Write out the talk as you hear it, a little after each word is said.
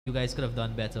you guys could have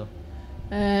done better?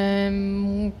 Where I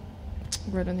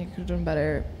don't think I could have done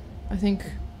better. I think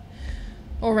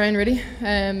all round really.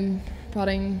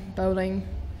 Batting, bowling.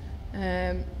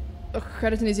 Look,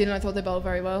 credit to New Zealand, I thought they bowled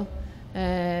very well.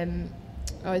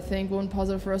 I think one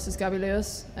positive for us is Gabby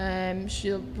Lewis.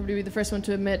 She'll probably be the first one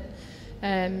to admit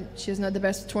she hasn't had the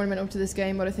best tournament up to this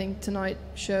game, but I think tonight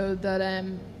showed that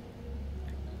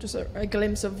just a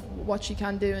glimpse of what she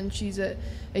can do, and she's a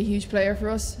huge player for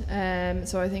us.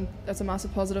 So I think that's a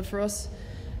massive positive for us.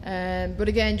 But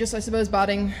again, just I suppose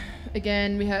batting,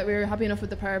 again we were happy enough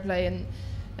with the power play,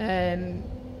 and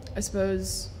I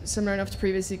suppose similar enough to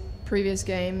previous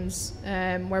games,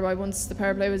 whereby once the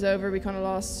power play was over, we kind of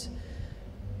lost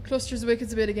clusters of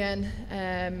wickets a bit again,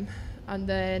 and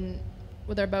then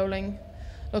with our bowling,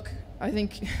 look, I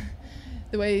think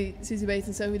the way Susie Bates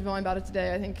and Sophie Devine batted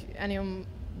today, I think anyone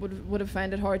would have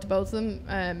found it hard to bowl to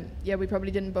them. Yeah, we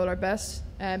probably didn't bowl our best,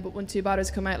 but when two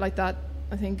batters come out like that,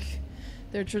 I think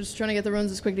they're just trying to get the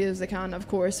runs as quickly as they can, of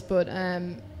course, but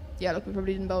yeah, look, we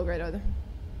probably didn't bowl great either.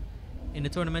 In the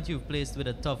tournament, you've placed with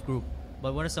a tough group,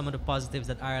 but what are some of the positives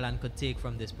that Ireland could take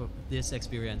from this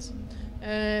experience?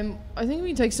 I think we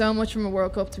can take so much from a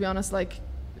World Cup, to be honest. Like,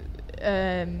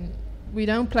 we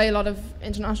don't play a lot of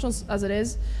internationals as it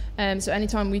is, so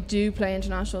anytime we do play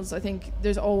internationals, I think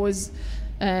there's always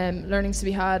learnings to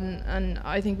be had, and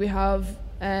I think we have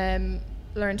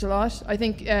learned a lot. I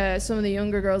think some of the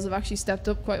younger girls have actually stepped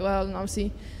up quite well, and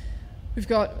obviously we've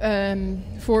got 4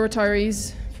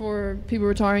 retirees, 4 people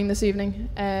retiring this evening,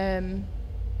 and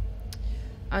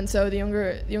so the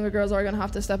younger girls are going to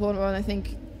have to step up, and I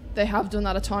think they have done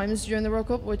that at times during the World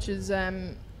Cup, which is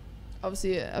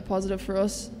obviously a positive for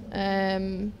us.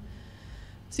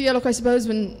 So yeah, look, I suppose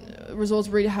when results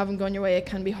really haven't gone your way, it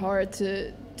can be hard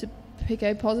to pick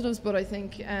out positives, but I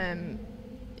think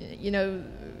you know,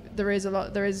 there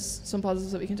is some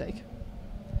positives that we can take.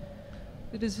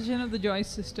 The decision of the Joyce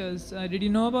sisters, did you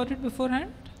know about it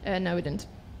beforehand? No, we didn't.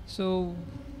 So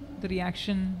the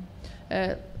reaction?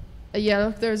 Yeah,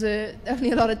 look, there's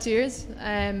definitely a lot of tears.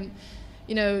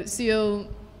 You know, Seal,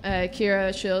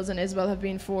 Ciara, Shills and Isabel have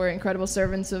been 4 incredible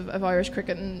servants of Irish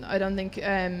cricket, and I don't think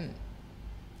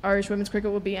Irish women's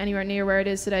cricket would be anywhere near where it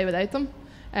is today without them.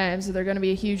 So they're going to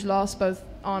be a huge loss both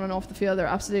on and off the field. They're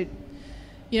absolute,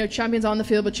 you know, champions on the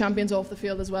field, but champions off the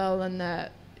field as well. And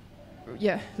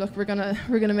yeah, look, we're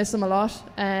gonna miss them a lot.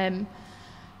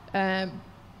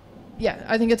 Yeah,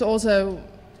 I think it's also,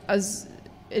 as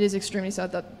it is extremely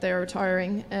sad that they're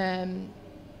retiring, and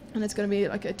it's going to be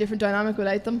like a different dynamic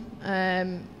without them.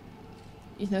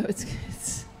 You know,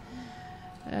 it's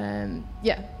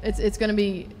yeah, it's going to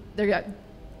be, they're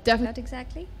definitely. Not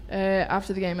exactly.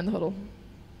 After the game in the huddle.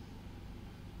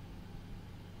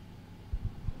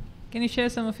 Can you share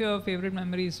some of your favorite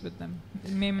memories with them?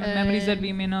 Memories that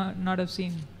we may not have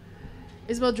seen.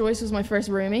 Isabel Joyce was my first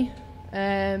roomie.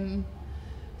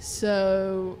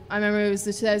 So I remember it was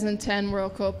the 2010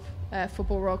 World Cup,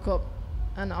 Football World Cup,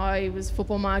 and I was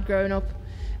football mad growing up,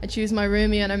 and she was my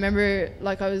roomie, and I remember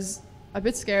like I was a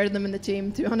bit scared of them in the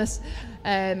team, to be honest,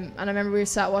 and I remember we were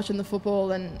sat watching the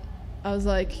football, and I was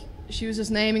like, she was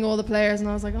just naming all the players, and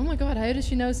I was like, oh my god, how does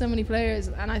she know so many players?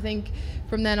 And I think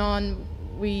from then on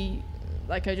I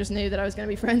just knew that I was going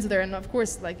to be friends with her, and of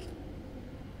course, like,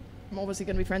 I'm obviously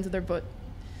going to be friends with her, but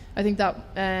I think that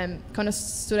kind of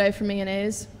stood out for me and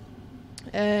is.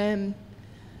 I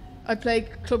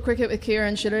played club cricket with Ciara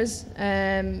and Shillers,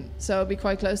 so I'll be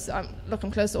quite close.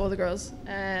 I'm close to all the girls.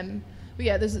 But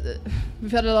yeah,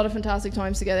 we've had a lot of fantastic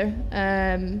times together.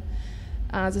 And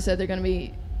as I said, they're going to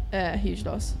be a huge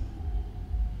loss.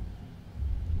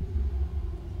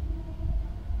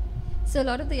 So a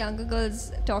lot of the younger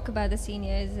girls talk about the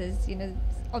seniors as, you know,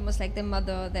 almost like their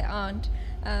mother, their aunt.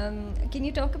 Can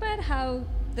you talk about how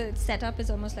the setup is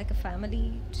almost like a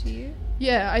family to you?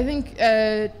 Yeah, I think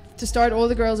to start, all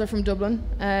the girls are from Dublin,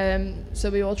 so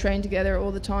we all train together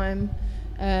all the time.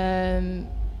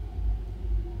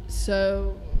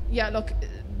 So yeah, look,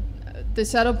 the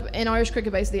setup in Irish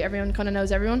cricket, basically everyone kind of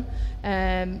knows everyone,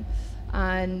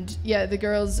 and yeah, the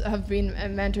girls have been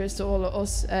mentors to all of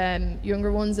us younger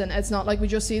ones, and it's not like we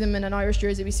just see them in an Irish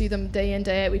jersey. We see them day in,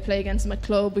 day out. We play against them at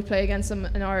club, we play against them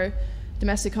in our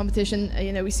domestic competition.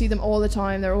 You know, we see them all the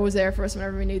time. They're always there for us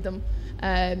whenever we need them.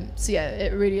 So yeah,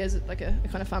 it really is like a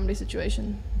kind of family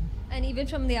situation. And even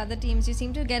from the other teams, you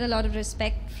seem to get a lot of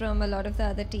respect from a lot of the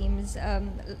other teams. A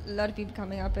lot of people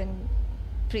coming up and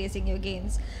praising your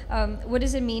games. What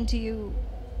does it mean to you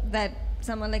that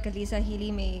someone like Alyssa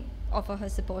Healy may offer her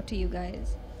support to you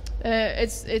guys?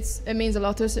 It means a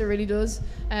lot to us. It really does.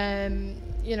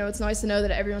 you know, it's nice to know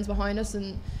that everyone's behind us,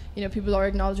 and you know, people are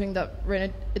acknowledging that we're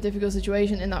in a difficult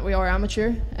situation in that we are amateur.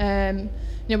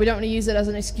 You know, we don't want to use it as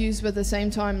an excuse, but at the same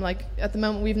time, like at the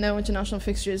moment, we've no international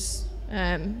fixtures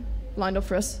lined up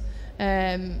for us,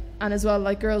 and as well,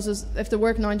 like girls, they have to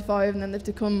work 9 to 5, and then they have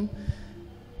to come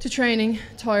to training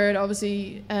tired,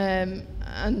 obviously, and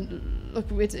look,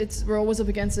 we're always up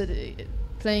against it,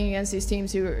 playing against these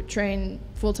teams who train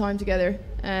full time together.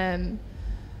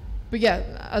 But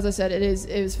yeah, as I said,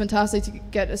 it was fantastic to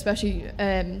get, especially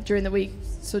during the week,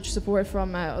 such support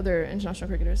from other international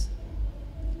cricketers.